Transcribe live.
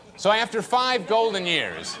So after 5 golden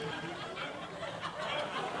years,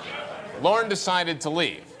 Lorne decided to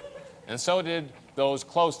leave, and so did those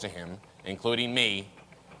close to him, including me,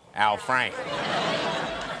 Al Franken.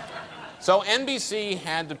 So NBC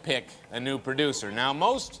had to pick a new producer. Now,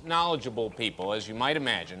 most knowledgeable people, as you might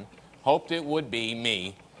imagine, hoped it would be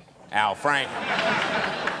me, Al Franken.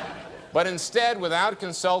 But instead, without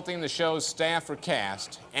consulting the show's staff or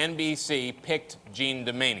cast, NBC picked Gene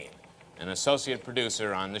Domanian, an associate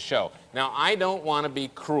producer on the show. Now, I don't want to be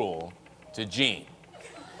cruel to Gene,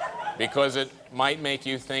 because it might make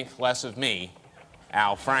you think less of me,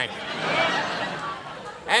 Al Franken.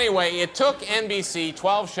 Anyway, it took NBC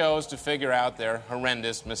 12 shows to figure out their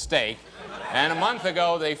horrendous mistake, and a month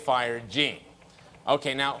ago they fired Gene.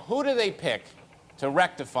 Okay, now, who do they pick to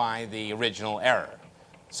rectify the original error?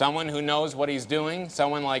 Someone who knows what he's doing?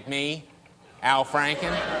 Someone like me, Al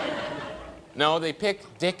Franken? No, they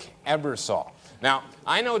picked Dick Ebersol. Now,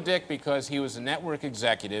 I know Dick because he was a network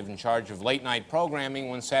executive in charge of late-night programming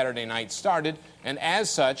when Saturday Night started, and as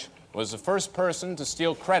such, was the first person to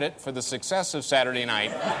steal credit for the success of Saturday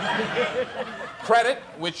Night. Credit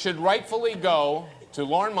which should rightfully go to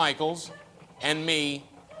Lorne Michaels and me,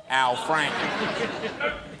 Al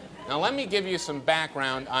Franken. Now, let me give you some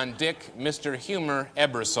background on Dick Mr. Humor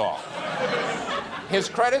Ebersol. His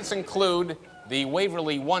credits include the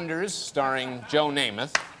Waverly Wonders, starring Joe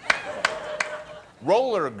Namath,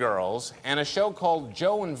 Roller Girls, and a show called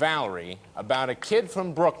Joe and Valerie about a kid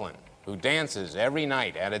from Brooklyn who dances every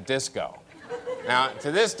night at a disco. Now,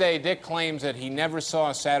 to this day, Dick claims that he never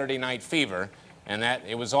saw Saturday Night Fever and that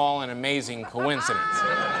it was all an amazing coincidence.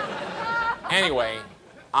 Anyway,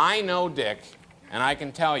 I know Dick, and I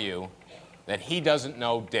can tell you that he doesn't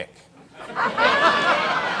know Dick.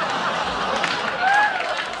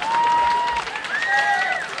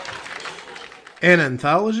 An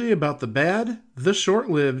anthology about the bad, the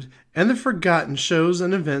short-lived, and the forgotten shows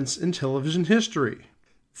and events in television history.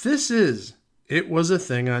 This is It Was a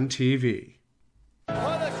Thing on TV.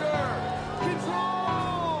 Punisher!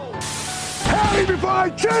 Control! Tell me before I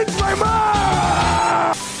change my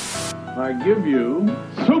mind! I give you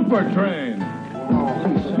Super Train.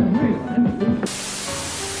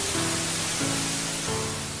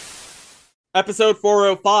 Episode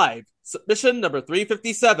 405, submission number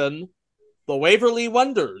 357, The Waverly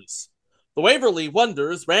Wonders. The Waverly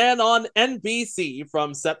Wonders ran on NBC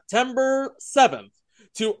from September 7th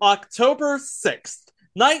to October 6th,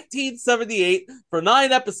 1978, for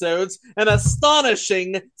 9 episodes, an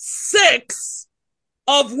astonishing 6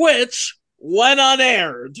 of which went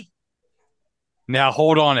unaired. Now,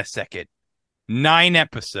 hold on a second. 9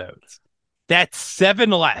 episodes. That's 7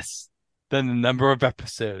 less than the number of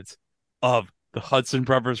episodes of the Hudson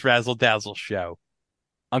Brothers Razzle Dazzle show,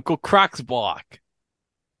 Uncle Croc's Block,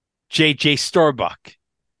 J.J. Starbuck,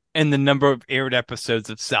 and the number of aired episodes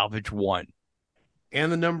of Salvage 1. And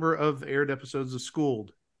the number of aired episodes of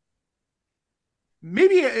Schooled.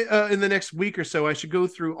 Maybe in the next week or so, I should go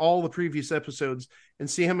through all the previous episodes and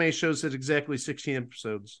see how many shows had exactly 16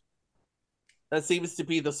 episodes. That seems to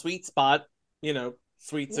be the sweet spot,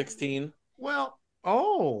 sweet 16. Well,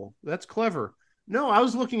 that's clever. No, I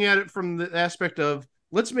was looking at it from the aspect of,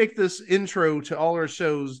 let's make this intro to all our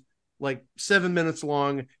shows like 7 minutes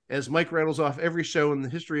long as Mike rattles off every show in the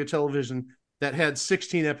history of television that had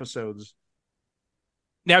 16 episodes.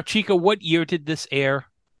 Now, Chica, what year did this air?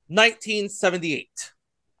 1978.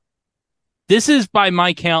 This is, by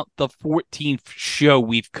my count, the 14th show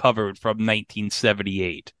we've covered from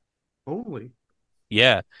 1978. Holy.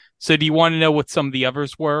 Yeah. So do you want to know what some of the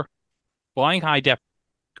others were? Flying High Def.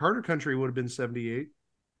 Carter Country would have been 78.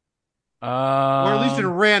 Or Or at least it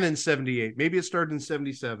ran in 78. Maybe it started in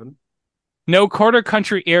 77. No, Carter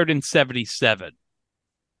Country aired in 77.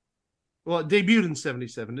 Well, it debuted in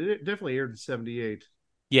 77. It definitely aired in 78.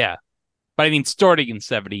 Yeah. But I mean, starting in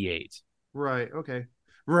 78. Right, okay.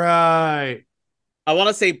 Right. I want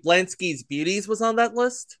to say Blansky's Beauties was on that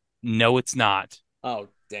list. No, it's not. Oh,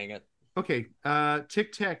 dang it. Okay.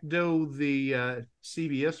 Tic-Tac-Doe, the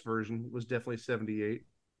CBS version, was definitely 78.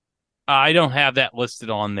 I don't have that listed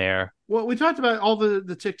on there. Well, we talked about all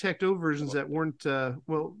the Tic-Tac-Doe versions that weren't,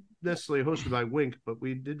 necessarily hosted by Wink, but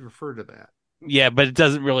we did refer to that. Yeah, but it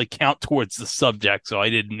doesn't really count towards the subject, so I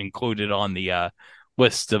didn't include it on the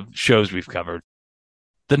list of shows we've covered.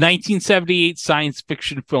 The 1978 Science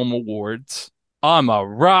Fiction Film Awards. I'm a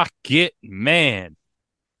Rocket Man.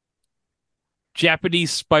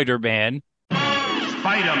 Japanese Spider-Man.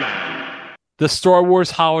 Spider-Man. The Star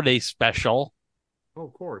Wars Holiday Special. Oh,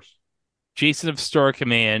 of course. Jason of Star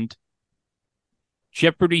Command.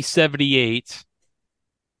 Jeopardy 78.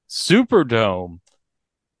 Superdome.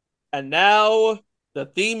 And now, The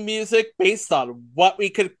theme music based on what we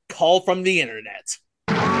could call from the internet.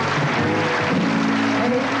 I'm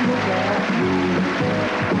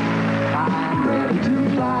ready to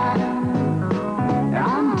fly.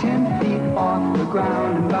 I'm 10 feet off the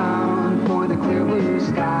ground and bound for the clear blue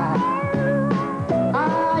sky.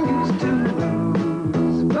 I used to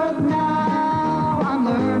lose, but now I'm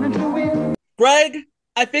learning to win. Greg,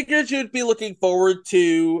 I figured you'd be looking forward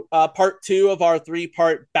to part 2 of our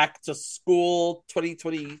 3-part Back to School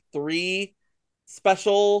 2023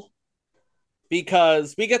 special,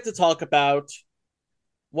 because we get to talk about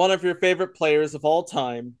one of your favorite players of all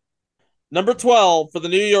time, number 12 for the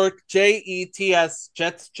New York Jets,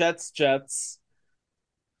 Jets,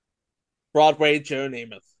 Broadway Joe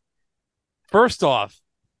Namath. First off,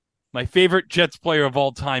 my favorite Jets player of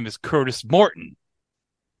all time is Curtis Morton.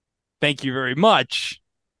 Thank you very much.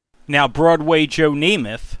 Now, Broadway Joe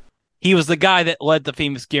Namath, he was the guy that led the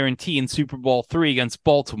famous guarantee in Super Bowl III against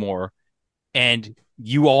Baltimore, and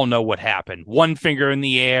you all know what happened. One finger in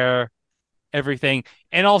the air, everything.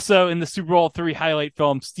 And also in the Super Bowl III highlight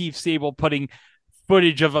film, Steve Sable putting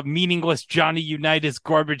footage of a meaningless Johnny Unitas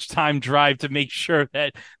garbage time drive to make sure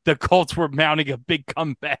that the Colts were mounting a big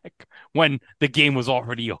comeback when the game was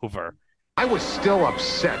already over. I was still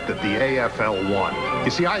upset that the AFL won.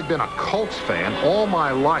 You see, I had been a Colts fan all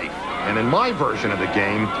my life, and in my version of the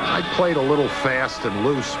game, I played a little fast and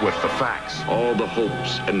loose with the facts. All the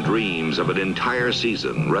hopes and dreams of an entire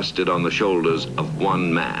season rested on the shoulders of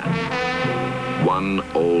one man, one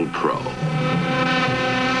old pro.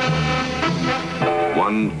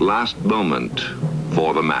 One last moment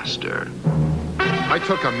for the master. I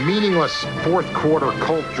took a meaningless fourth quarter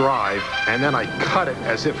Colt drive, and then I cut it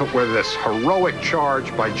as if it were this heroic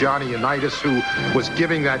charge by Johnny Unitas, who was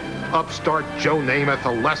giving that upstart Joe Namath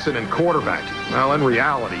a lesson in quarterbacking. Well, in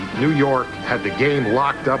reality, New York had the game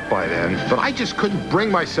locked up by then, but I just couldn't bring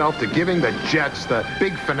myself to giving the Jets the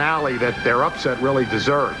big finale that their upset really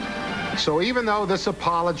deserved. So even though this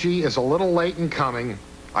apology is a little late in coming,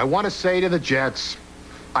 I want to say to the Jets,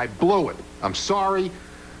 I blew it. I'm sorry.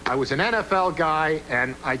 I was an NFL guy,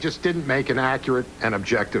 and I just didn't make an accurate and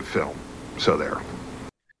objective film. So there.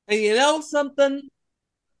 And you know something?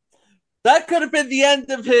 That could have been the end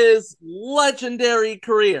of his legendary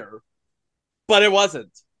career. But it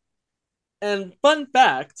wasn't. And fun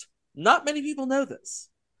fact, not many people know this.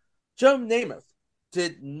 Joe Namath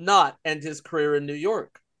did not end his career in New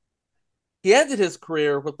York. He ended his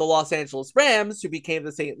career with the Los Angeles Rams, who became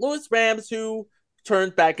the St. Louis Rams, who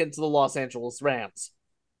turned back into the Los Angeles Rams.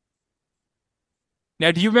 Now,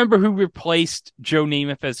 do you remember who replaced Joe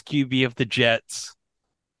Namath as QB of the Jets?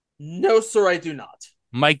 No, sir, I do not.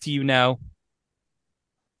 Mike, do you know?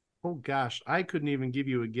 Oh, gosh. I couldn't even give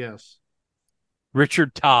you a guess.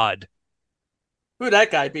 Richard Todd. Who'd that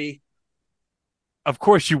guy be? Of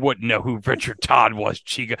course you wouldn't know who Richard Todd was,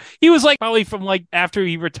 Chica. He was probably from after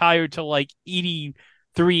he retired to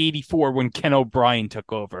 83, 84 when Ken O'Brien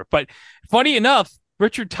took over. But funny enough,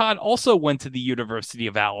 Richard Todd also went to the University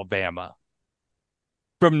of Alabama.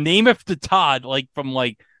 From Namath to Todd, from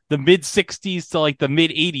the mid-60s to the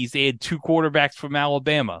mid-80s, they had 2 quarterbacks from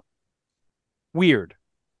Alabama. Weird.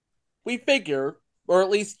 We figure, or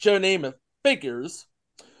at least Joe Namath figures,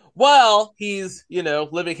 while he's,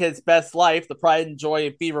 living his best life, the pride and joy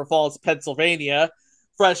of Beaver Falls, Pennsylvania,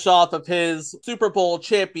 fresh off of his Super Bowl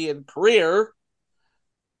champion career,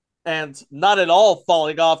 and not at all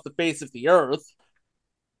falling off the face of the earth,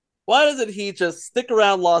 why doesn't he just stick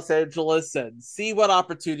around Los Angeles and see what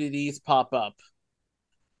opportunities pop up?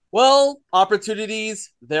 Well,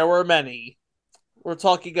 opportunities, there were many. We're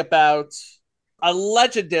talking about a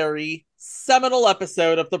legendary seminal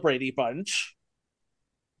episode of The Brady Bunch.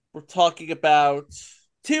 We're talking about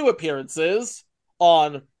 2 appearances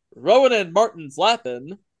on Rowan and Martin's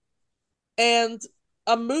Laugh-In, and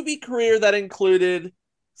a movie career that included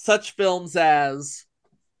such films as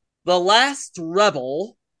The Last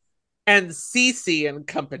Rebel and CeCe and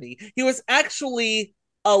Company. He was actually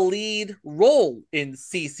a lead role in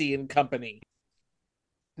CeCe and Company.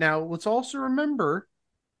 Now, let's also remember,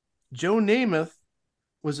 Joe Namath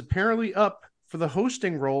was apparently up for the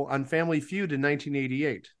hosting role on Family Feud in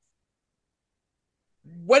 1988.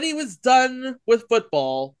 When he was done with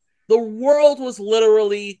football, the world was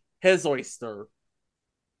literally his oyster.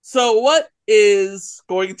 So what is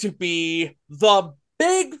going to be the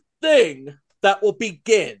big thing that will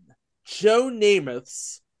begin Joe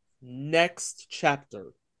Namath's next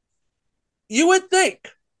chapter? You would think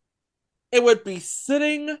it would be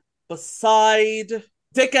sitting beside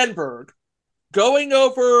Dick Enberg, going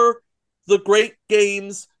over the great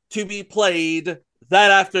games to be played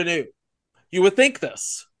that afternoon. You would think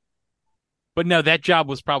this. But no, that job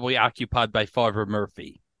was probably occupied by Father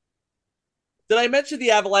Murphy. Did I mention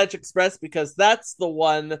the Avalanche Express? Because that's the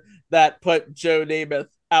one that put Joe Namath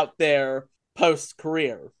out there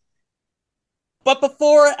post-career. But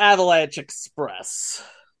before Avalanche Express,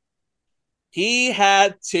 he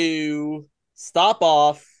had to stop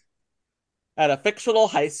off at a fictional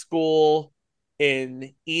high school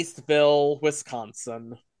in Eastville,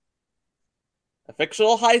 Wisconsin. A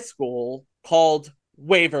fictional high school called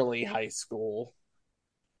Waverly High School.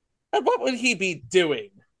 And what would he be doing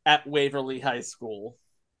at Waverly High School?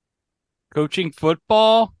 Coaching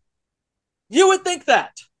football? You would think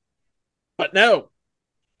that. But no.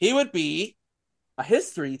 He would be a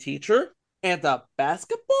history teacher and a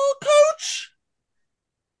basketball coach?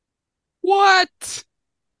 What?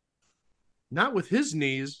 Not with his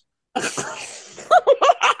knees.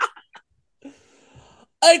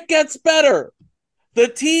 It gets better. The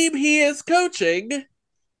team he is coaching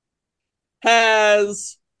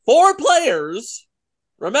has 4 players.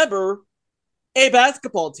 Remember, a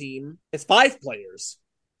basketball team is 5 players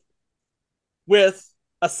with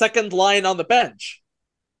a second line on the bench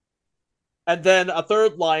and then a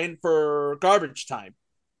third line for garbage time.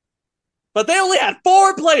 But they only had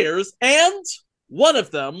 4 players, and one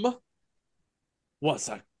of them was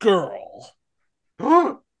a girl.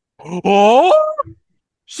 Oh?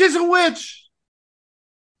 She's a witch!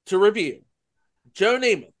 To review, Joe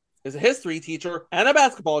Namath is a history teacher and a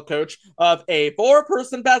basketball coach of a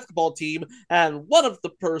 4-person basketball team, and one of the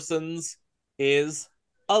persons is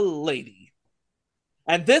a lady.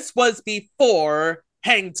 And this was before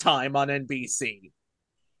Hang Time on NBC.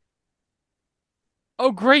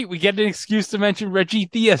 Oh, great. We get an excuse to mention Reggie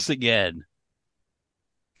Theus again.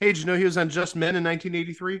 Hey, did you know he was on Just Men in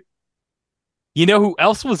 1983? You know who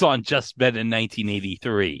else was on Just Men in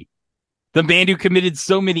 1983? The man who committed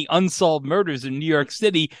so many unsolved murders in New York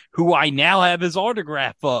City, who I now have his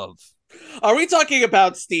autograph of. Are we talking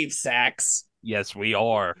about Steve Sachs? Yes, we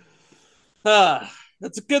are.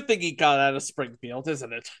 That's a good thing he got out of Springfield,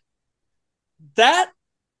 isn't it? That,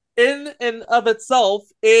 in and of itself,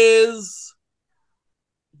 is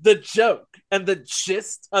the joke and the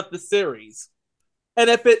gist of the series. And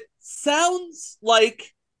if it sounds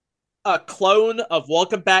like a clone of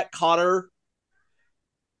Welcome Back, Kotter,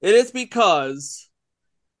 it is because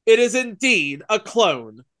it is indeed a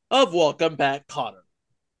clone of Welcome Back, Kotter.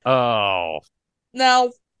 Oh. Now,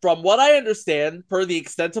 from what I understand, per the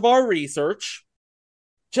extent of our research,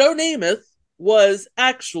 Joe Namath was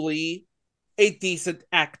actually a decent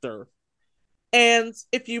actor. And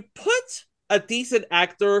if you put a decent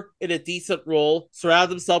actor in a decent role, surround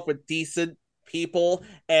himself with decent people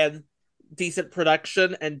and decent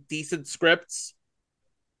production and decent scripts,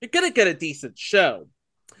 you're gonna get a decent show.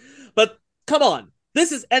 But come on,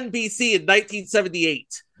 this is NBC in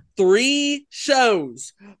 1978. 3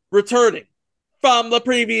 shows returning from the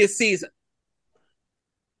previous season.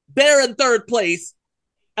 They're in 3rd place,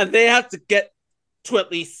 and they have to get to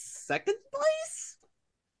at least 2nd place?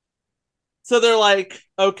 So they're like,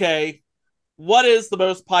 okay, what is the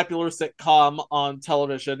most popular sitcom on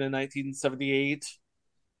television in 1978?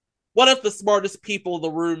 What if the smartest people in the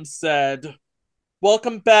room said,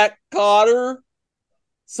 Welcome Back, Kotter?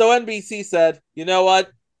 So NBC said, you know what?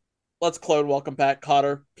 Let's clone Welcome Back,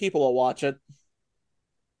 Kotter. People will watch it.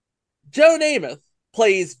 Joe Namath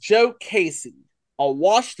plays Joe Casey, a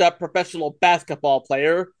washed-up professional basketball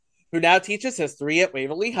player who now teaches history at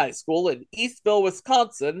Waverly High School in Eastville,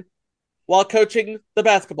 Wisconsin, while coaching the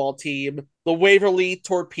basketball team, the Waverly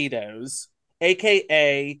Torpedoes,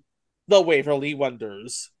 a.k.a. the Waverly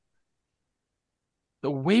Wonders.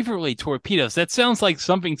 The Waverly Torpedoes. That sounds like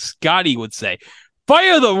something Scotty would say.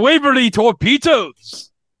 Fire the Waverly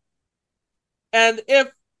Torpedoes! And if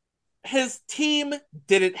his team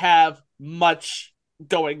didn't have much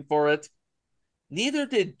going for it, neither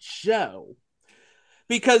did Joe.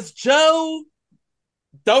 Because Joe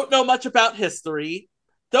don't know much about history,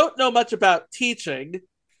 don't know much about teaching,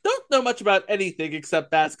 don't know much about anything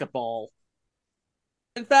except basketball.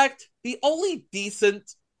 In fact, the only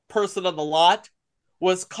decent person on the lot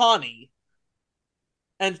was Connie,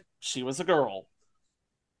 and she was a girl.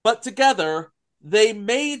 But together, they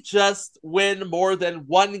may just win more than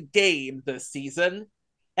 1 game this season,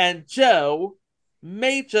 and Joe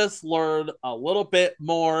may just learn a little bit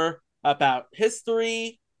more about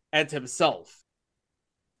history and himself.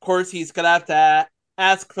 Of course, he's going to have to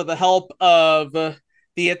ask for the help of the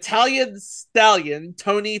Italian stallion,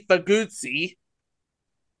 Tony Faguzzi.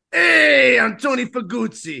 Hey, I'm Tony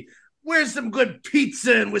Faguzzi. Where's some good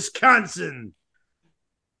pizza in Wisconsin?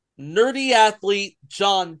 Nerdy athlete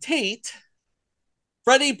John Tate.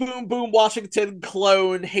 Freddie Boom Boom Washington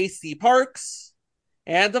clone Hasty Parks,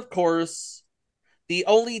 and of course, the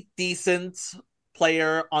only decent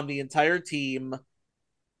player on the entire team,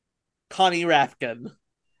 Connie Rafkin.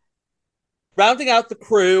 Rounding out the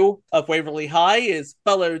crew of Waverly High is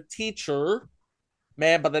fellow teacher,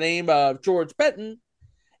 man by the name of George Benton,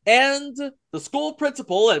 and the school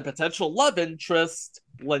principal and potential love interest,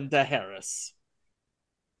 Linda Harris.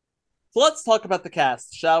 So let's talk about the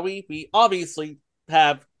cast, shall we? We obviously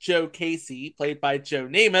have Joe Casey, played by Joe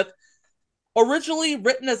Namath, originally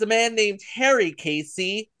written as a man named Harry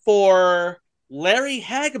Casey for Larry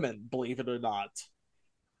Hagman, believe it or not.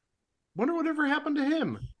 Wonder whatever happened to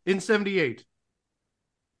him in 78.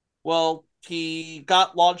 Well, he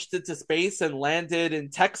got launched into space and landed in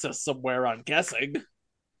Texas somewhere, I'm guessing.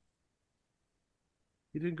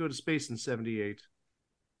 He didn't go to space in 78.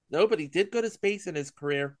 No, but he did go to space in his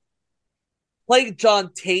career. Playing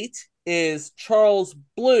John Tate is Charles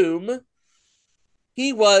Bloom.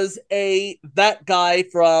 He was that guy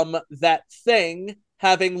from That Thing,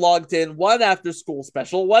 having logged in one after-school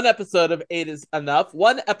special, one episode of 8 is Enough,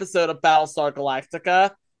 one episode of Battlestar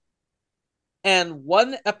Galactica, and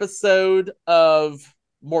one episode of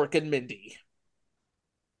Mork and Mindy.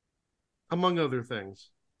 Among other things,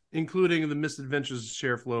 including The Misadventures of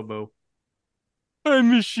Sheriff Lobo. I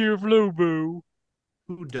miss Sheriff Lobo.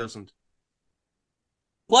 Who doesn't?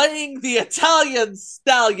 Playing the Italian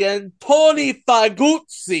stallion Tony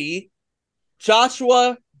Faguzzi,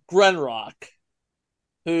 Joshua Grenrock,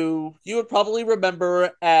 who you would probably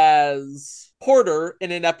remember as Porter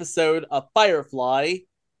in an episode of Firefly,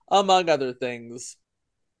 among other things.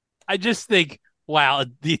 I just think, wow,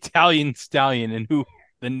 the Italian stallion and who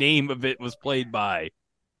the name of it was played by.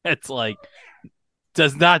 It's like,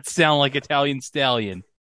 does not sound like Italian stallion.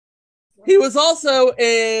 He was also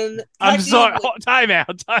in... I'm sorry. Oh, time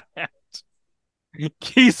out.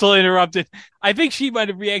 Kiesel interrupted. I think she might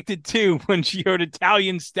have reacted too when she heard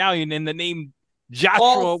Italian stallion and the name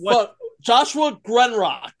Joshua. Joshua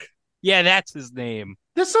Grenrock. Yeah, that's his name.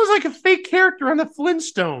 This sounds like a fake character on the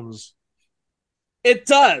Flintstones. It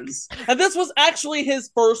does. And this was actually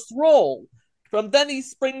his first role. From then he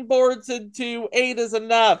springboards into 8 is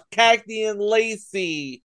Enough, Cagney and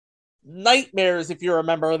Lacey, Nightmares, if you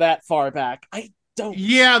remember that far back. I don't.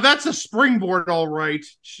 Yeah, that's a springboard, all right.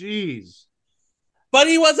 Jeez. But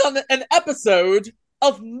he was on an episode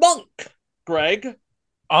of Monk, Greg.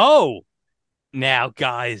 Oh, now,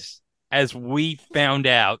 guys, as we found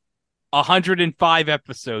out 105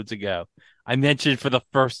 episodes ago, I mentioned for the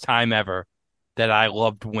first time ever that I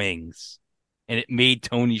loved Wings, and it made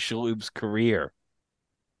Tony Shalhoub's career.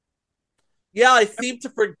 Yeah, I seem to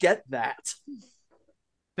forget that.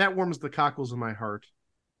 That warms the cockles of my heart.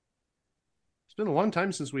 It's been a long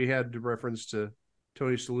time since we had a reference to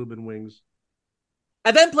Tony Shalhoub and Wings.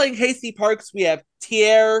 And then playing Hasty Parks, we have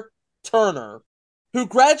Tier Turner, who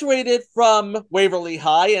graduated from Waverly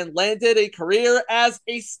High and landed a career as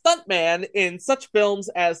a stuntman in such films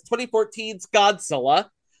as 2014's Godzilla,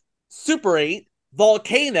 Super 8,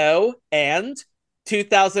 Volcano, and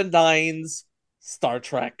 2009's Star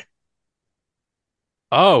Trek.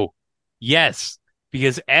 Oh, yes,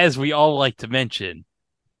 because as we all like to mention,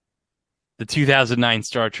 the 2009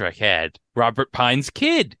 Star Trek had Robert Pine's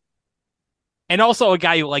kid, and also a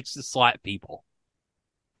guy who likes to slap people.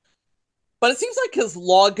 But it seems like his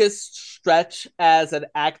longest stretch as an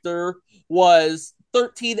actor was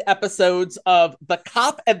 13 episodes of The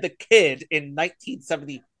Cop and the Kid in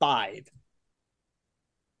 1975.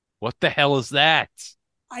 What the hell is that?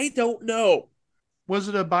 I don't know. Was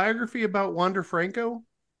it a biography about Wander Franco?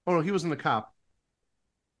 Oh, no, he was in The Cop.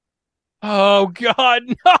 Oh, God,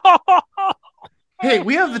 no! Hey,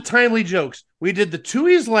 we have the timely jokes. We did the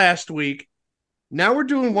Tuies last week. Now we're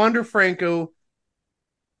doing Wander Franco.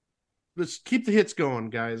 Let's keep the hits going,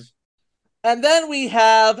 guys. And then we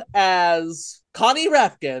have as Connie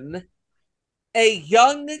Rafkin, a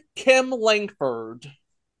young Kim Langford.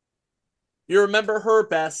 You remember her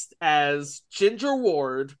best as Ginger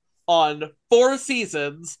Ward on 4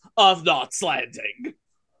 seasons of Knots Landing.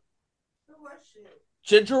 Who was she?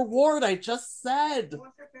 Ginger Ward, I just said. Who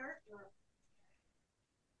was her character?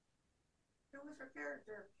 Who was her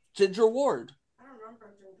character? Ginger Ward. I don't remember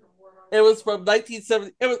Ginger Ward. It was from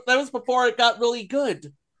 1970. That was before it got really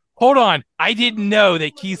good. Hold on. I didn't know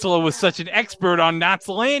that Kiesler was such an expert on Knots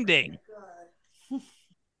Landing.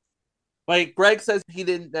 Like, Greg says he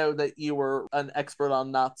didn't know that you were an expert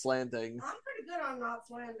on Knots Landing. I'm pretty good on Knots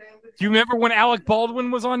Landing. Do you remember when Alec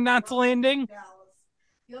Baldwin was on Knots Landing? Dallas.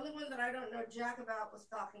 The only one that I don't know jack about was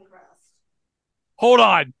Falcon Crest. Hold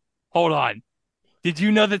on. Did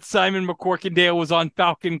you know that Simon McCorkindale was on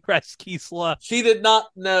Falcon Crest, Keesla? She did not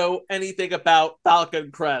know anything about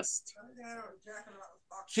Falcon Crest.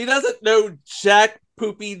 She doesn't know jack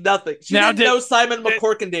poopy nothing. She didn't know Simon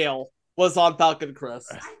McCorkindale was on Falcon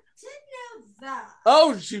Crest. I did know that.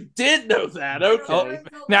 Oh, you did know that. Okay. Oh,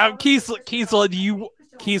 now, Keesla,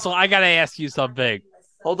 I gotta ask you something.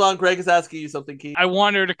 Hold on, Greg is asking you something, Keith. I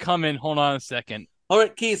want her to come in. Hold on a second. All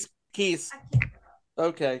right, Keith.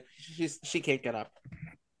 Okay, she can't get up.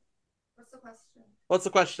 What's the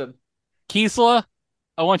question? Keesla,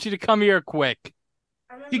 I want you to come here quick.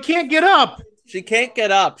 She can't get up. She can't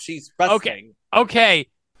get up. She's resting. Okay.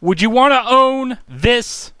 Would you want to own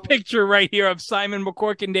this picture right here of Simon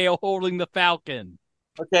McCorkindale holding the Falcon?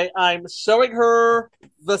 Okay, I'm showing her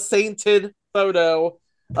the sainted photo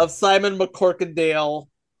of Simon McCorkindale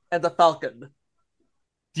and the Falcon.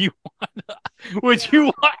 Do you want? Would you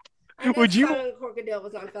want? Would you? Simon McCorkindale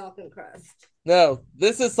was on Falcon Crest. No,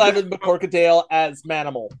 this is Simon McCorkindale as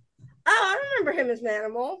Manimal. Oh, I remember him as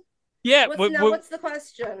Manimal. Yeah. What's the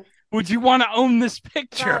question? Would you want to own this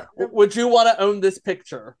picture? Would you want to own this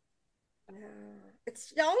picture?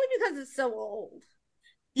 It's only because it's so old.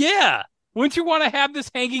 Yeah. Wouldn't you want to have this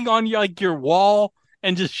hanging on your wall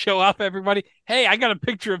and just show off everybody? Hey, I got a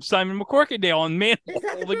picture of Simon McCorkindale and man. Is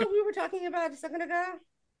that the girl we were talking about a second ago?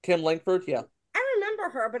 Kim Langford, yeah. I remember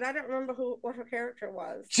her, but I don't remember what her character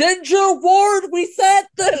was. Ginger Ward, we said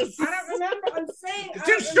this. I don't remember. I'm saying.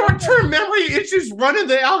 Dude, short-term memory issues running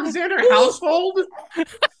the Alexander household.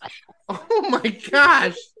 Oh my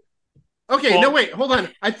gosh. Okay, no, wait, hold on.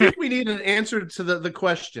 I think we need an answer to the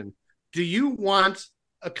question. Do you want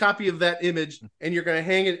a copy of that image and you're going to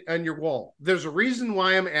hang it on your wall? There's a reason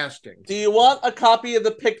why I'm asking. Do you want a copy of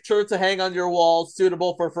the picture to hang on your wall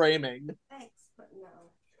suitable for framing?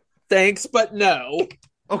 Thanks, but no.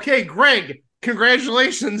 Okay, Greg,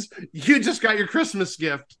 congratulations. You just got your Christmas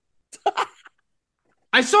gift.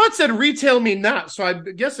 I saw it said retail me not, so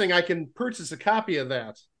I'm guessing I can purchase a copy of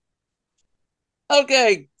that.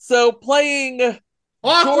 Okay, so playing...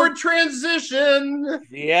 Awkward transition!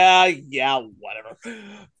 Yeah, whatever.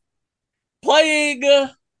 Playing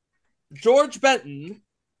George Benton,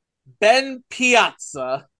 Ben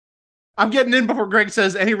Piazza. I'm getting in before Greg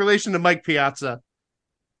says any relation to Mike Piazza.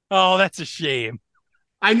 Oh, that's a shame.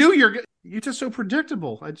 I knew you're just so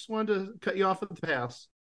predictable. I just wanted to cut you off at the pass.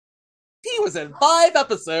 He was in 5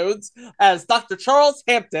 episodes as Dr. Charles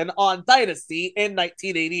Hampton on Dynasty in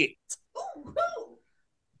 1988.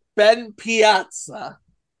 Ben Piazza.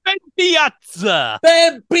 Ben Piazza.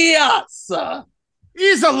 Ben Piazza.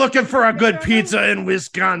 He's looking for a good pizza in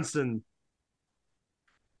Wisconsin.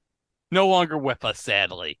 No longer with us,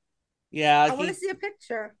 sadly. Yeah, I want to see a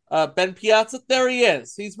picture. Ben Piazza, there he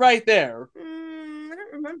is. He's right there. I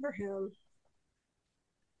don't remember him.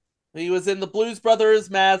 He was in the Blues Brothers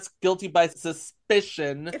Mask, Guilty by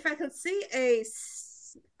Suspicion. If I can see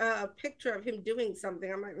a picture of him doing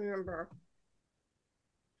something, I might remember.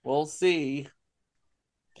 We'll see.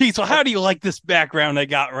 Keith, so how do you like this background I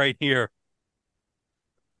got right here?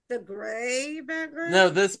 The gray background? No,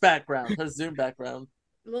 this background. Her Zoom background.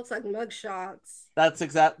 It looks like mugshots. That's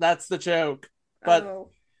the joke. But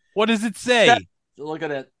what does it say? Look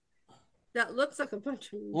at it. That looks like a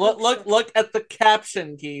bunch of look at the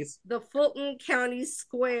caption, Keith. The Fulton County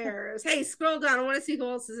Squares. Hey, scroll down. I want to see who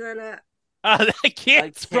else is in it. I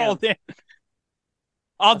can't scroll down.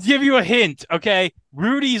 I'll give you a hint, okay?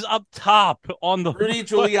 Rudy's up top on the... Rudy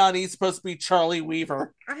Giuliani's supposed to be Charlie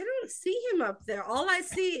Weaver. I don't see him up there. All I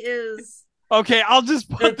see is... Okay, I'll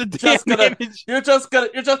just put the damn image. You're just gonna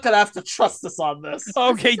have to trust us on this.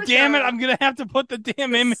 Okay, like damn it! I'm gonna have to put the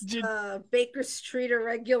damn image in. Baker Street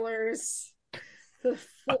Irregulars.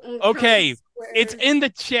 Okay, it's in the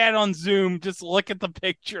chat on Zoom. Just look at the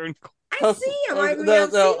picture and. I see him.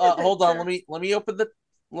 Hold on. Let me open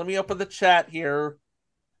the chat here.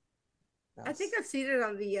 I think I've seen it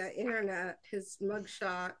on the internet. His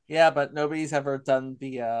mugshot. Yeah, but nobody's ever done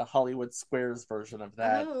the Hollywood Squares version of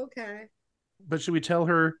that. Oh, okay. But should we tell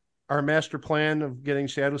her our master plan of getting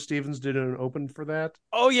Shadow Stevens to do an open for that?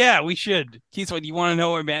 Oh, yeah, we should. Keith, do you want to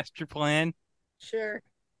know our master plan? Sure.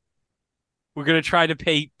 We're going to try to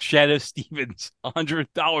pay Shadow Stevens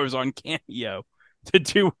 $100 on Cameo to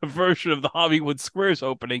do a version of the Hollywood Squares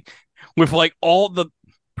opening with, like, all the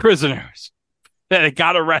prisoners that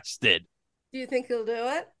got arrested. Do you think he'll do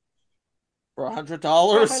it? For $100?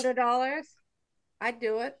 $100? I'd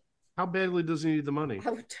do it. How badly does he need the money?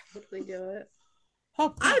 I would totally do it.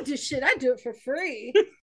 I would do shit. I'd do it for free.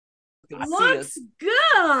 Looks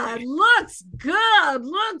good. Looks good.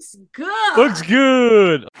 Looks good. Looks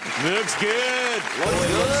good. Looks good. Looks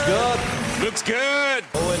good. Looks good.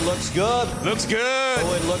 Oh, it looks good. Looks good.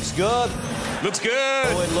 Oh, it looks good. Looks good.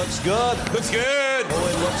 Oh, it looks good. Looks good. Oh,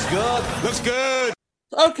 it looks good. Looks good.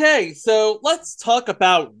 Okay, so let's talk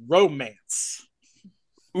about romance.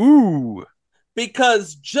 Ooh.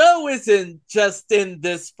 Because Joe isn't just in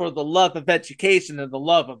this for the love of education and the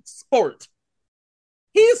love of sport.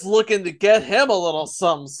 He's looking to get him a little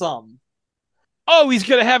some. Oh, he's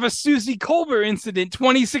going to have a Susie Colbert incident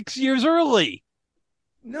 26 years early.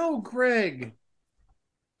 No, Greg.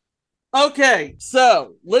 Okay,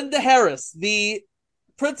 so Linda Harris, the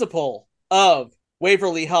principal of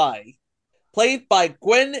Waverly High, played by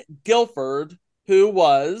Gwen Guilford, who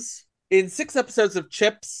was in 6 episodes of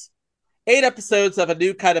Chips, 8 episodes of A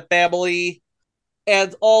New Kind of Family,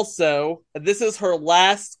 and also, and this is her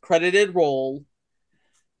last credited role,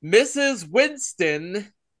 Mrs.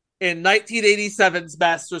 Winston in 1987's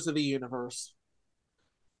Masters of the Universe,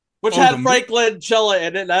 which had Frank Langella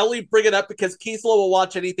in it. And I only bring it up because Kiesel will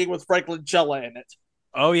watch anything with Frank Langella in it.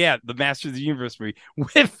 Oh, yeah, the Masters of the Universe movie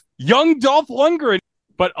with young Dolph Lundgren.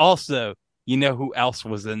 But also, you know who else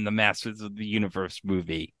was in the Masters of the Universe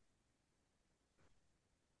movie?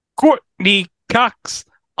 Courtney Cox.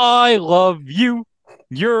 I love you.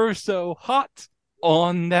 You're so hot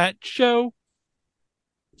on that show.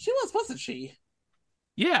 She wasn't she?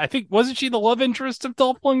 Yeah, I think, wasn't she the love interest of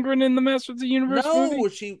Dolph Lundgren in the Masters of the Universe movie?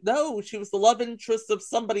 She was the love interest of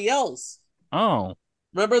somebody else. Oh.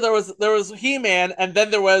 Remember, there was He-Man, and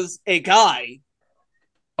then there was a guy.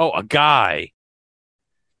 Oh, a guy.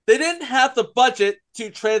 They didn't have the budget to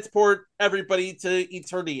transport everybody to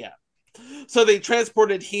Eternia. So they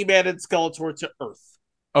transported He-Man and Skeletor to Earth.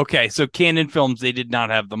 Okay, so Canon Films, they did not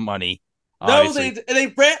have the money. No, obviously.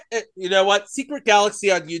 they you know what? Secret Galaxy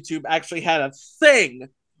on YouTube actually had a thing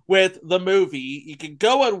with the movie. You can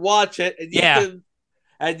go and watch it,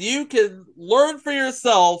 and you can learn for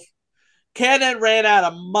yourself. Canon ran out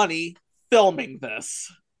of money filming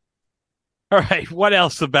this. All right, what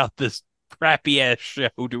else about this crappy ass show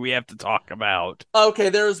do we have to talk about? Okay,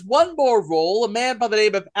 there's one more role, a man by the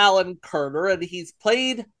name of Alan Kerner, and he's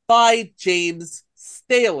played by James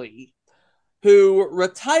Staley, who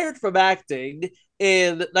retired from acting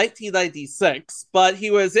in 1996, but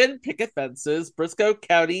he was in Picket Fences, Briscoe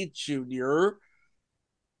County Jr.,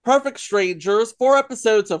 Perfect Strangers, 4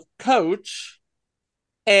 episodes of Coach,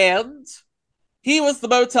 and he was the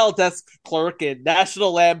motel desk clerk in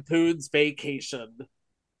National Lampoon's Vacation.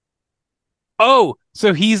 Oh,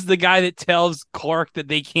 so he's the guy that tells Clark that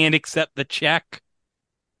they can't accept the check?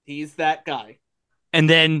 He's that guy. And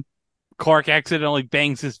then Clark accidentally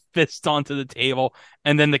bangs his fist onto the table,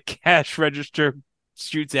 and then the cash register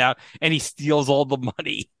shoots out, and he steals all the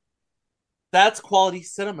money. That's quality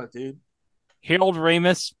cinema, dude. Harold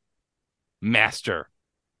Ramis, master.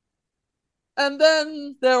 And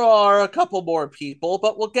then there are a couple more people,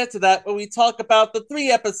 but we'll get to that when we talk about the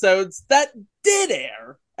 3 episodes that did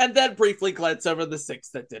air, and then briefly glance over the 6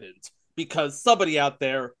 that didn't, because somebody out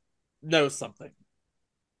there knows something.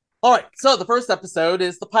 All right, so the first episode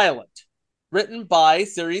is the pilot, written by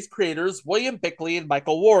series creators William Bickley and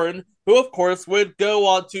Michael Warren, who, of course, would go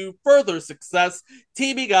on to further success,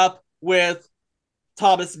 teaming up with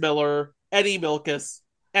Thomas Miller, Eddie Milkus,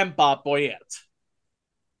 and Bob Boyette.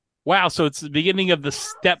 Wow, so it's the beginning of the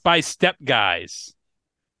Step-by-Step guys.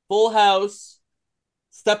 Full House,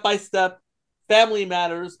 Step by Step, Family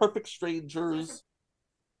Matters, Perfect Strangers,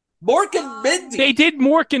 Mork and Mindy. They did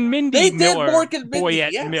Mork and Mindy. They did Mork and Mindy,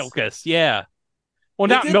 Boyette, yes. Milkus, yeah. Well,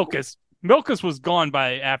 They not did- Milkus. Milkus was gone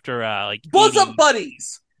by after Bosom 80.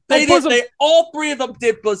 Buddies. All 3 of them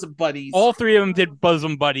did Bosom Buddies. All 3 of them did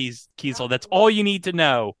Bosom Buddies, Kiesel. That's all you need to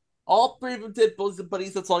know. All 3 of them did Bosom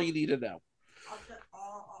Buddies. That's all you need to know.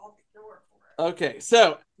 Okay,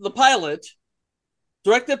 so the pilot,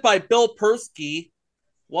 directed by Bill Persky,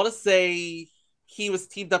 want to say he was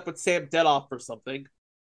teamed up with Sam Dedoff or something.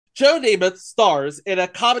 Joe Namath stars in a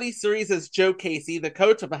comedy series as Joe Casey, the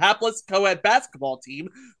coach of a hapless co-ed basketball team,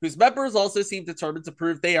 whose members also seem determined to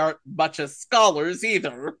prove they aren't much as scholars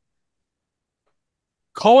either.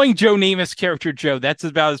 Calling Joe Namath's character Joe, that's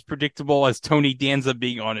about as predictable as Tony Danza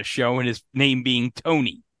being on a show and his name being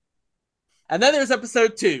Tony. And then there's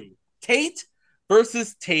episode 2, Tate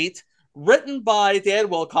versus Tate, written by Dan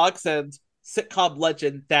Wilcox and sitcom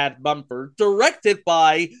legend Thad Mumford, directed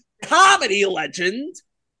by comedy legend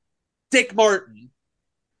Dick Martin.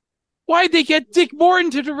 Why'd they get Dick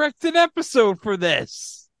Martin to direct an episode for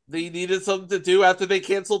this? They needed something to do after they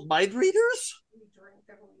canceled Mind Readers?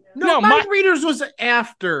 No, Mind Readers was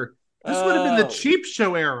after. This would have been the Cheap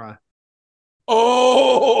Show era.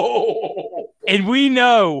 Oh! And we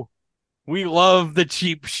know we love the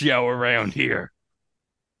Cheap Show around here.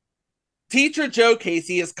 Teacher Joe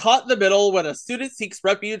Casey is caught in the middle when a student seeks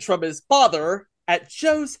refuge from his father at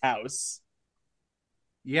Joe's house.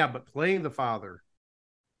 Yeah, but playing the father.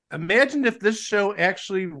 Imagine if this show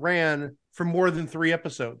actually ran for more than 3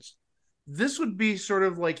 episodes. This would be sort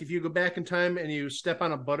of like if you go back in time and you step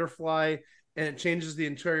on a butterfly and it changes the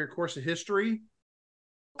entire course of history.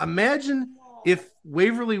 Imagine if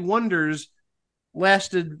Waverly Wonders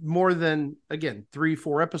lasted more than, again,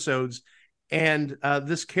 3-4 episodes, and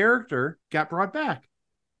this character got brought back.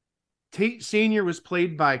 Tate Sr. was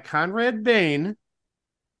played by Conrad Bain.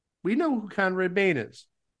 We know who Conrad Bain is.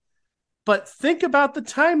 But think about the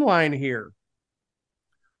timeline here.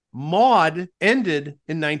 Maude ended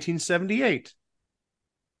in 1978.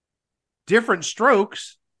 Different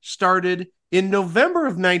Strokes started in November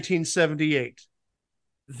of 1978.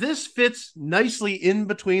 This fits nicely in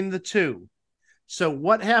between the two. So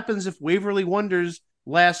what happens if Waverly Wonders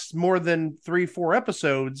lasts more than 3-4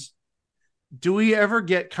 episodes? Do we ever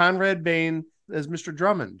get Conrad Bain as Mr.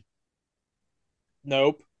 Drummond?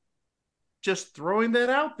 Nope. Just throwing that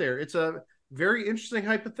out there. It's a very interesting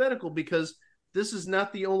hypothetical because this is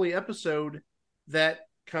not the only episode that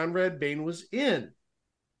Conrad Bain was in.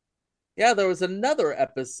 Yeah, there was another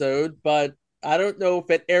episode, but I don't know if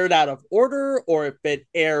it aired out of order or if it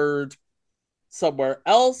aired somewhere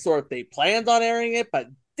else or if they planned on airing it but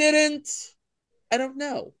didn't. I don't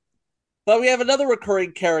know. But we have another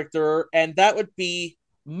recurring character, and that would be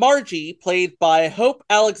Margie, played by Hope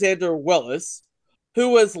Alexander Willis, who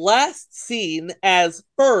was last seen as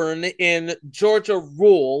Fern in Georgia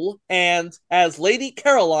Rule and as Lady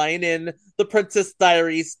Caroline in The Princess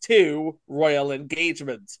Diaries 2 Royal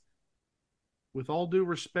Engagement. With all due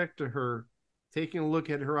respect to her, taking a look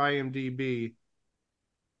at her IMDb,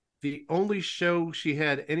 the only show she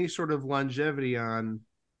had any sort of longevity on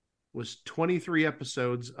was 23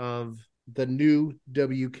 episodes of the new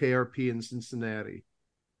WKRP in Cincinnati.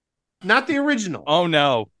 Not the original. Oh,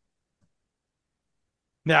 no.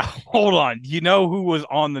 Now, hold on. You know who was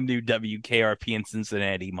on the new WKRP in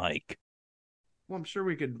Cincinnati, Mike? Well, I'm sure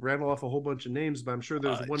we could rattle off a whole bunch of names, but I'm sure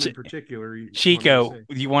there's one in particular. Chico,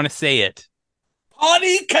 you want to say it?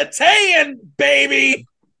 Tawny Katayan, baby!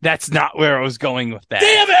 That's not where I was going with that.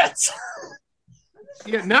 Damn it!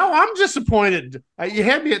 Yeah, now I'm disappointed. You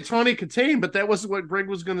had me at Tawny Katane, but that wasn't what Greg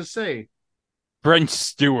was going to say. French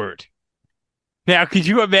Stewart. Now, could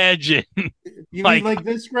you imagine? You mean like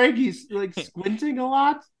this, Greg? He's like squinting a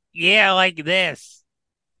lot? Yeah, like this.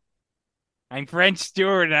 I'm French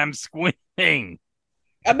Stewart and I'm squinting.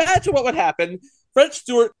 Imagine what would happen. French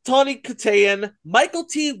Stewart, Tawny Katayan, Michael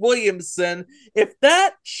T. Williamson. If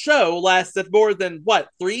that show lasted more than,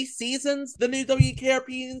 3 seasons? The new WKRP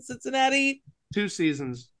in Cincinnati? 2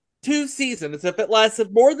 seasons. 2 seasons. If it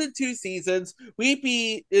lasted more than 2 seasons, we'd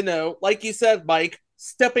be, like you said, Mike,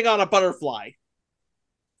 stepping on a butterfly.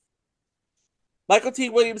 Michael T.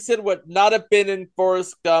 Williamson would not have been in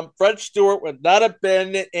Forrest Gump. French Stewart would not have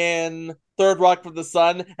been in Third Rock from the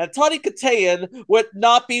Sun. And Tawny Katayan would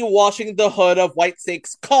not be washing the hood of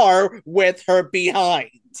Whitesnake's car with her behind.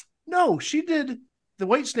 No, she did the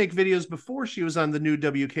Whitesnake videos before she was on the new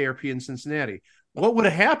WKRP in Cincinnati. What would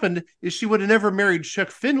have happened is she would have never married Chuck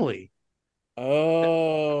Finley.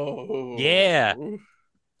 Oh. Yeah.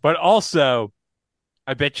 But also,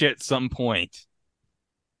 I bet you at some point,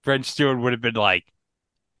 French Stewart would have been like,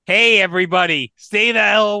 hey, everybody, stay the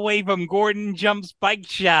hell away from Gordon Jump's bike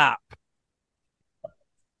shop.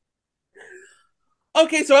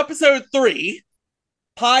 Okay, so episode 3,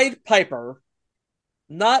 Pied Piper.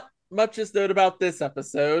 Not much is known about this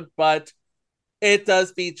episode, but it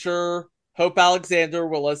does feature Hope Alexander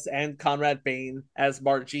Willis and Conrad Bain as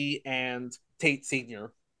Margie and Tate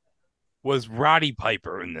Sr. Was Roddy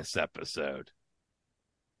Piper in this episode?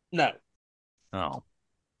 No. Oh.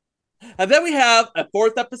 And then we have a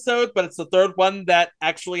 4th episode, but it's the 3rd one that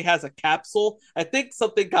actually has a capsule. I think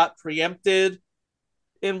something got preempted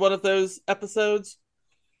in one of those episodes.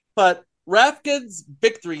 But Rafkin's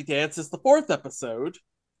Victory Dance is the 4th episode.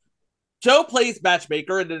 Joe plays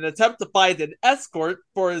matchmaker in an attempt to find an escort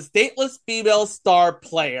for his dateless female star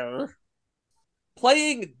player.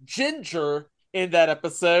 Playing Ginger in that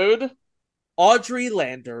episode, Audrey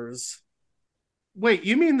Landers. Wait,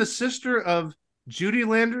 you mean the sister of Judy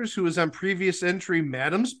Landers, who was on previous entry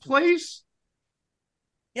Madam's Place?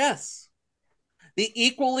 Yes. The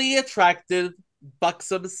equally attractive,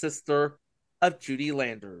 buxom sister of Judy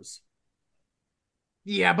Landers.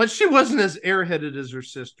 Yeah, but she wasn't as airheaded as her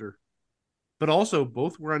sister. But also,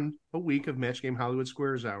 both were on a week of Match Game Hollywood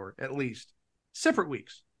Squares Hour, at least. Separate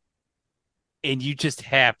weeks. And you just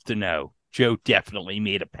have to know, Joe definitely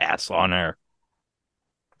made a pass on her.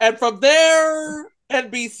 And from there,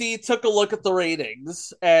 NBC took a look at the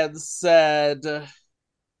ratings and said,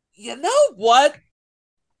 you know what?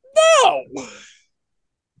 No.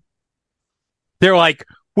 They're like,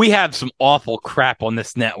 we have some awful crap on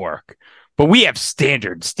this network, but we have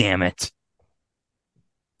standards, damn it.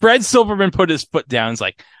 Fred Silverman put his foot down. He's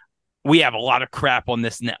like, we have a lot of crap on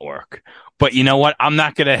this network, but you know what? I'm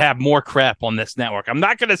not going to have more crap on this network. I'm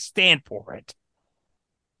not going to stand for it.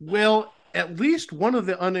 Well, at least one of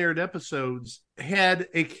the unaired episodes had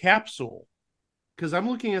a capsule, because I'm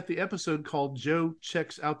looking at the episode called Joe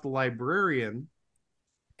Checks Out the Librarian,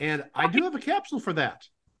 and I do have a capsule for that.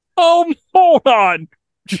 Oh, hold on.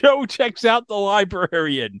 Joe Checks Out the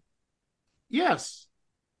Librarian. Yes.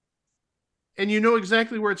 And you know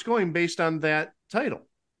exactly where it's going based on that title.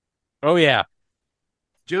 Oh, yeah.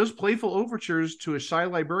 Joe's playful overtures to a shy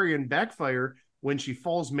librarian backfire when she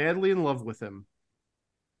falls madly in love with him.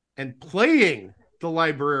 And playing the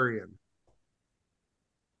librarian,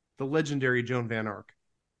 the legendary Joan Van Ark.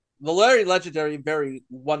 The very legendary, very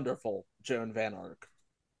wonderful Joan Van Ark.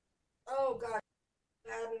 Oh, God.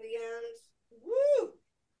 Out in the end. Woo!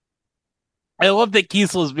 I love that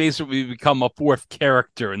Kiesel has basically become a fourth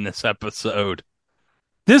character in this episode.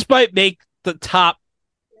 This might make the top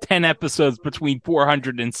 10 episodes between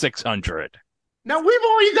 400 and 600. Now, we've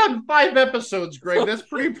only done 5 episodes, Greg. That's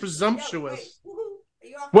pretty presumptuous.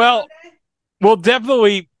 Well, we'll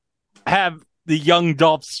definitely have the Young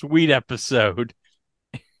Dolph Sweet episode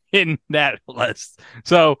in that list.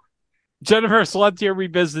 So, Jennifer Celentier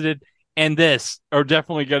Revisited and this are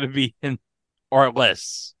definitely going to be in our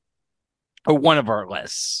lists, or one of our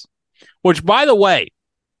lists. Which, by the way,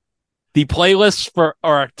 the playlists for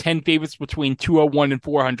our 10 favorites between 201 and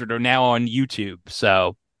 400 are now on YouTube.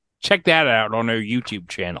 So, check that out on our YouTube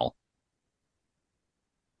channel.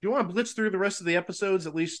 Do you want to blitz through the rest of the episodes,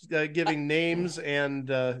 at least giving names and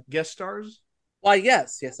guest stars? Why,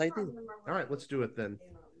 yes. Yes, I do. All right, let's do it then.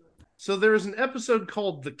 So there's an episode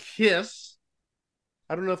called The Kiss.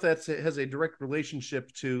 I don't know if that has a direct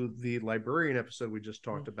relationship to the librarian episode we just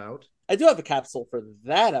talked about. I do have a capsule for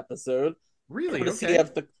that episode. Really?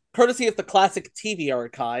 Courtesy of the Classic TV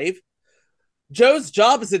Archive. Joe's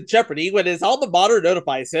job is in jeopardy when his alma mater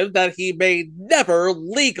notifies him that he may never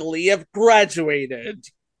legally have graduated.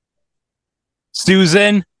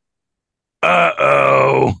 Susan?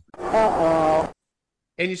 Uh-oh.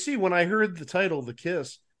 And you see, when I heard the title, The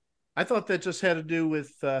Kiss, I thought that just had to do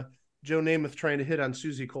with Joe Namath trying to hit on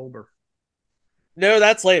Susie Colbert. No,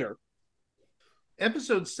 that's later.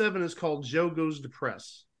 Episode 7 is called Joe Goes to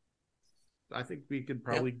Press. I think we could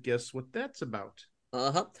probably guess what that's about.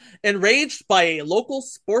 Enraged by a local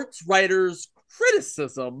sports writer's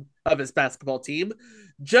criticism of his basketball team,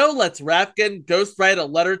 Joe lets Rafkin ghostwrite a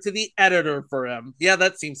letter to the editor for him. Yeah,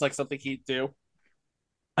 that seems like something he'd do.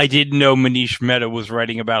 I didn't know Manish Mehta was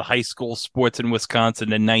writing about high school sports in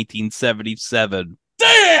Wisconsin in 1977.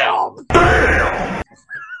 Damn!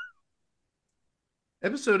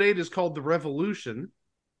 Episode 8 is called The Revolution.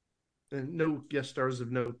 And no guest stars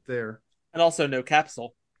of note there. And also no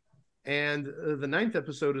capsule. And the 9th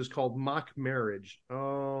episode is called Mock Marriage.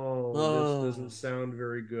 Oh, this doesn't sound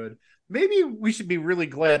very good. Maybe we should be really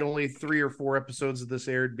glad only 3 or 4 episodes of this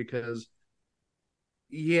aired, because,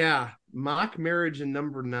 yeah, Mock Marriage in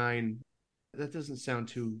number 9, that doesn't sound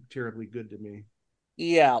too terribly good to me.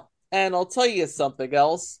 Yeah, and I'll tell you something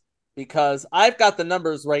else, because I've got the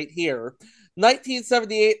numbers right here.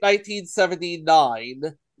 1978,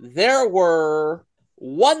 1979, there were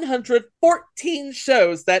 114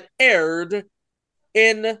 shows that aired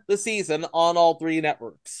in the season on all 3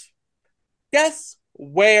 networks. Guess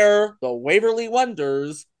where the Waverly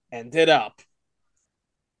Wonders ended up?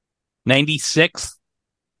 96?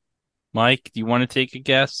 Mike, do you want to take a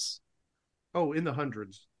guess? Oh, in the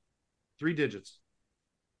hundreds. 3 digits.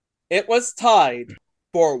 It was tied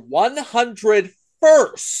for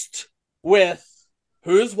 101st with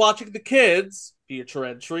Who's Watching the Kids? Future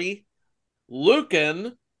entry.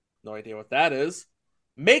 Lucan, no idea what that is.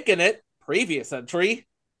 Making It, previous entry.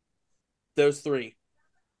 Those 3.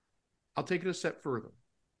 I'll take it a step further.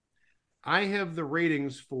 I have the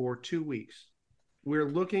ratings for 2 weeks. We're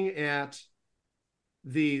looking at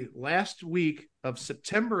the last week of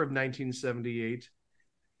September of 1978,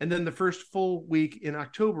 and then the first full week in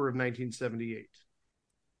October of 1978.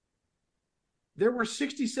 There were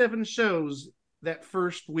 67 shows that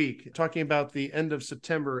first week, talking about the end of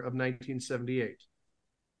September of 1978.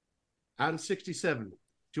 Out of 67, do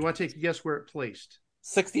you want to take a guess where it placed?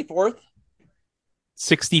 64th?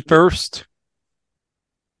 61st?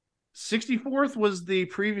 64th was the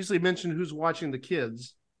previously mentioned Who's Watching the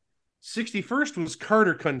Kids. 61st was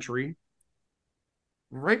Carter Country.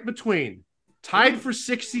 Right between Tied for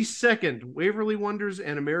 62nd, Waverly Wonders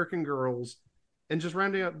and American Girls. And just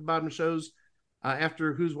rounding out the bottom shows,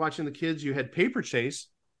 after Who's Watching the Kids, you had Paper Chase,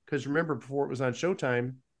 because remember, before it was on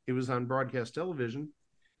Showtime, it was on broadcast television.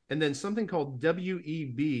 And then something called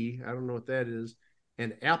WEB, I don't know what that is,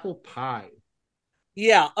 and Apple Pie.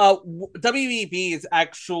 Yeah, WEB is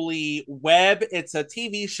actually web. It's a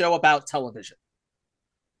TV show about television.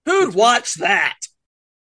 Who'd watch that?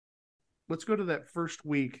 Let's go to that first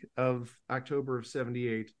week of October of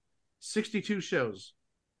 78. 62 shows.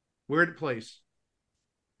 Where'd it place?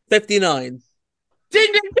 59. Ding,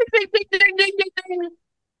 ding, ding, ding, ding, ding, ding, ding,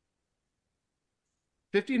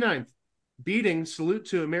 ding. 59th. Beating Salute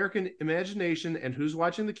to American Imagination and Who's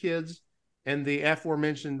Watching the Kids and the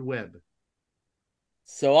aforementioned web.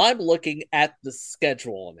 So I'm looking at the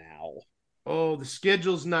schedule now. Oh, the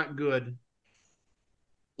schedule's not good.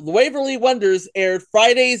 The Waverly Wonders aired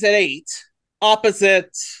Fridays at 8,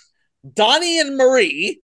 opposite Donnie and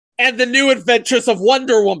Marie and the New Adventures of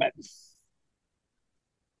Wonder Woman.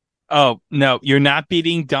 Oh, no, you're not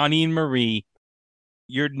beating Donnie and Marie.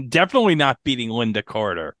 You're definitely not beating Linda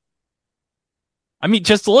Carter. I mean,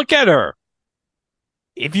 just look at her.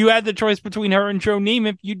 If you had the choice between her and Joe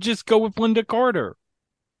Namath, you'd just go with Linda Carter.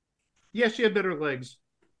 Yeah, she had better legs.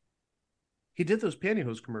 He did those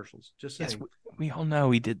pantyhose commercials. Just saying. Yes, we all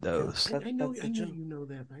know he did those. I know you know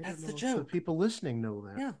that. That's the joke. The people listening know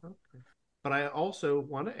that. Yeah. Okay. But I also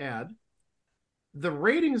want to add the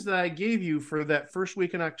ratings that I gave you for that first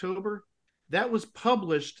week in October. That was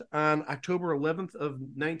published on October 11th of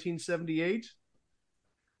 1978.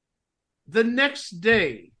 The next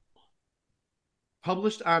day,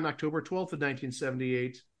 published on October 12th of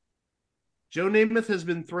 1978, Joe Namath has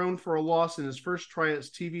been thrown for a loss in his first try at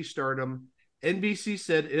TV stardom. NBC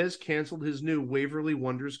said it has canceled his new Waverly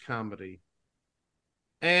Wonders comedy.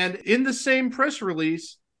 And in the same press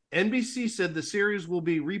release, NBC said the series will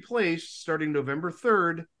be replaced starting November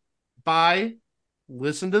 3rd by,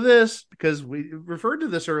 listen to this, because we referred to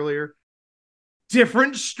this earlier,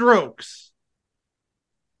 Different Strokes.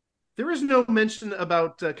 There is no mention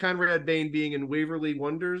about Conrad Bain being in Waverly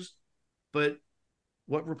Wonders, but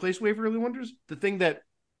what replaced Waverly Wonders? The thing that,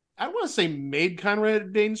 I don't want to say made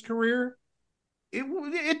Conrad Bain's career.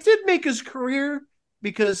 It did make his career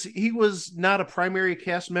because he was not a primary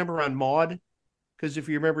cast member on Maude. Because if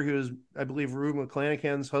you remember, he was, I believe, Rue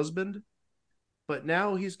McClanahan's husband. But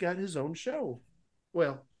now he's got his own show.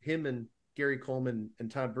 Well, him and Gary Coleman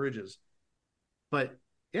and Todd Bridges. But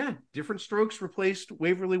yeah, Different Strokes replaced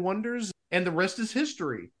Waverly Wonders, and the rest is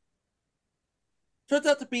history. Turns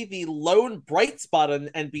out to be the lone bright spot on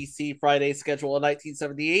NBC Friday schedule in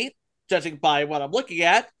 1978, judging by what I'm looking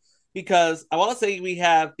at, because I want to say we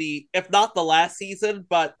have the, if not the last season,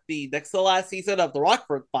 but the next to the last season of the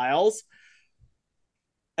Rockford Files.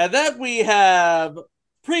 And then we have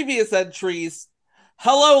previous entries,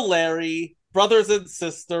 Hello Larry, Brothers and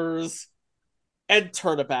Sisters, and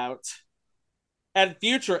Turnabout. And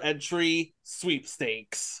future entry,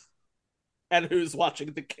 Sweepstakes. And Who's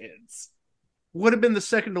Watching the Kids. Would have been the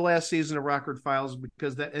second to last season of Rockford Files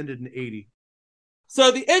because that ended in 80.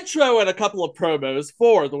 So the intro and a couple of promos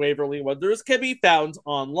for the Waverly Wonders can be found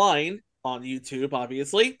online, on YouTube,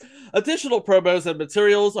 obviously. Additional promos and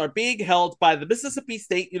materials are being held by the Mississippi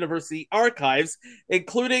State University Archives,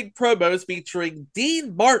 including promos featuring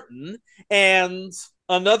Dean Martin and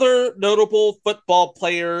another notable football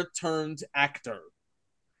player turned actor.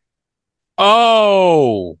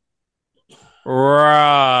 Oh,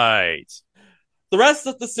 right. The rest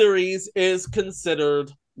of the series is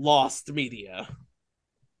considered lost media.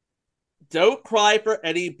 Don't cry for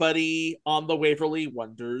anybody on the Waverly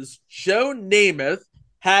Wonders. Joe Namath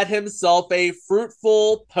had himself a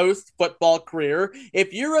fruitful post-football career.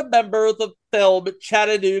 If you remember the film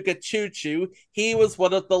Chattanooga Choo Choo, he was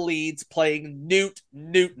one of the leads playing Newt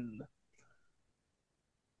Newton.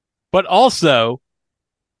 But also,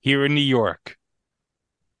 here in New York,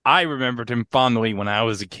 I remembered him fondly when I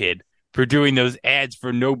was a kid for doing those ads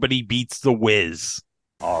for Nobody Beats the Wiz.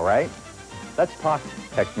 All right, let's talk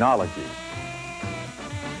technology.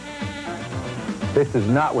 This is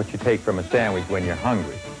not what you take from a sandwich when you're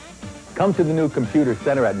hungry. Come to the new computer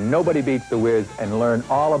center at Nobody Beats the Wiz and learn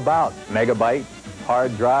all about megabytes,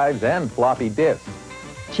 hard drives, and floppy disks.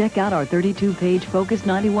 Check out our 32-page Focus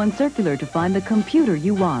 91 circular to find the computer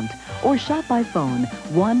you want. Or shop by phone,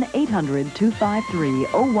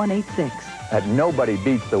 1-800-253-0186. At Nobody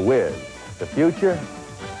Beats the Wiz, the future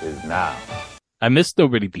is now. I miss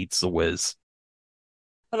Nobody Beats the Wiz.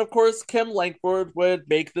 And of course, Kim Langford would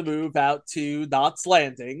make the move out to Knots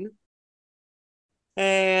Landing.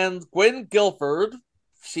 And Gwen Guilford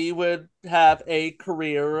she would have a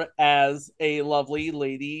career as a lovely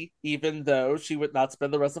lady, even though she would not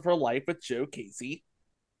spend the rest of her life with Joe Casey.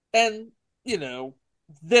 And,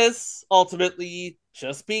 this ultimately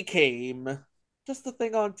just became just a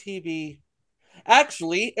thing on TV.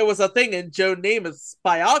 Actually, it was a thing in Joe Namath's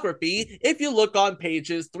biography if you look on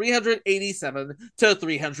pages 387 to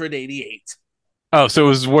 388. Oh, so it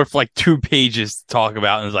was worth like 2 pages to talk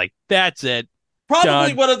about, and it's like, that's it. Probably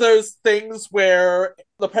Done. one of those things where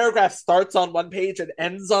the paragraph starts on one page and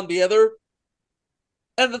ends on the other.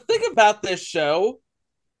 And the thing about this show,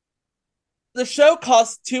 the show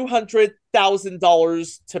cost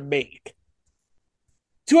 $200,000 to make.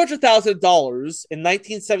 $200,000 in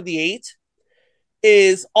 1978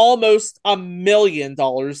 is almost $1 million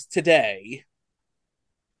today.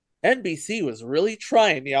 NBC was really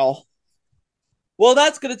trying, y'all. Well,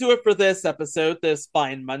 that's going to do it for this episode, this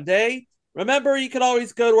fine Monday. Remember, you can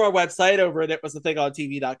always go to our website over at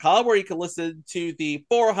itwasathingontv.com, where you can listen to the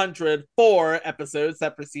 404 episodes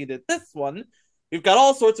that preceded this one. We've got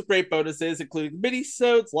all sorts of great bonuses, including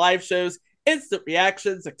mini-sodes, live shows, instant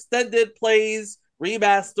reactions, extended plays,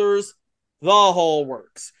 remasters, the whole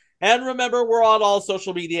works. And remember, we're on all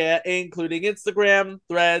social media, including Instagram,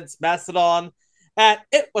 Threads, Mastodon, at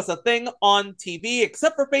It Was a Thing on TV,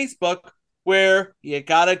 except for Facebook, where you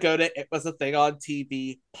gotta go to It Was a Thing on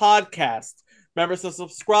TV podcast. Remember to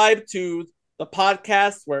subscribe to the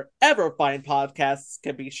podcast wherever fine podcasts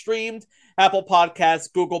can be streamed. Apple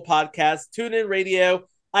Podcasts, Google Podcasts, TuneIn Radio,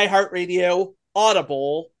 iHeartRadio,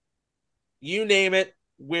 Audible, you name it,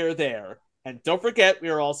 we're there. And don't forget, we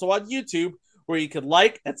are also on YouTube, where you can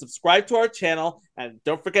like and subscribe to our channel, and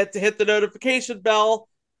don't forget to hit the notification bell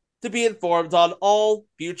to be informed on all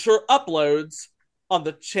future uploads on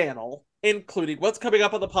the channel, including what's coming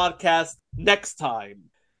up on the podcast next time.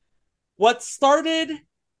 What started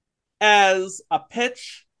as a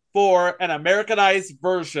pitch for an Americanized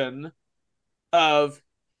version of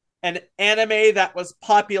an anime that was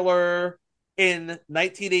popular in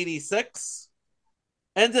 1986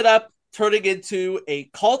 ended up turning into a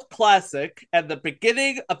cult classic and the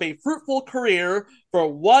beginning of a fruitful career for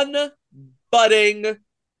one budding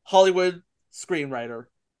Hollywood screenwriter.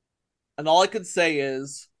 And all I can say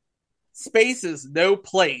is, space is no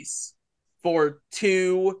place for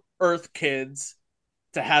 2 Earth kids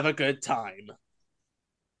to have a good time.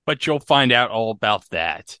 But you'll find out all about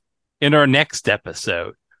that in our next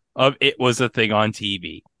episode of It Was a Thing on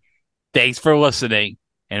TV. Thanks for listening,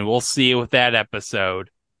 and we'll see you with that episode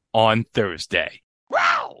on Thursday.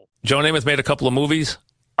 Wow! Joe Namath made a couple of movies.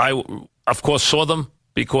 I, of course, saw them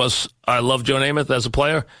because I love Joe Namath as a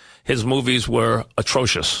player. His movies were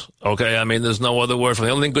atrocious. Okay, I mean, there's no other word for it.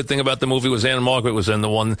 The only good thing about the movie was Anne Margaret was in the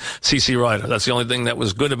one, C.C. Ryder. That's the only thing that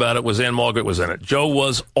was good about it, was Anne Margaret was in it. Joe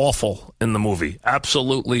was awful in the movie.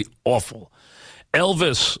 Absolutely awful.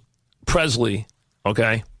 Elvis Presley,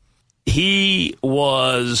 okay, he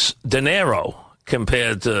was De Niro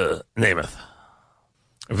compared to Namath.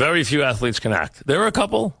 Very few athletes can act. There are a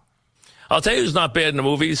couple. I'll tell you who's not bad in the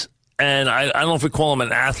movies, and I don't know if we call him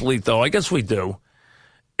an athlete, though. I guess we do.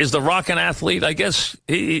 Is The Rock an athlete? I guess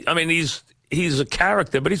he's a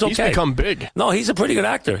character, but he's okay. He's become big. No, he's a pretty good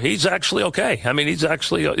actor. He's actually okay. I mean, he's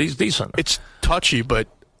decent. It's touchy, but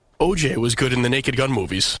OJ was good in the Naked Gun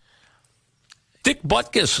movies. Dick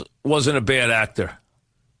Butkus wasn't a bad actor.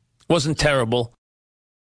 Wasn't terrible.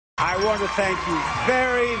 I want to thank you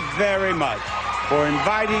very, very much for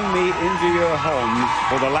inviting me into your homes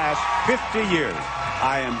for the last 50 years.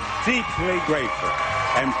 I am deeply grateful.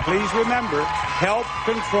 And please remember, help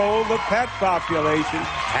control the pet population.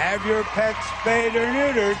 Have your pets spayed or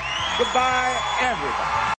neutered. Goodbye,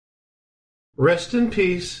 everybody. Rest in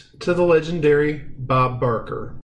peace to the legendary Bob Barker.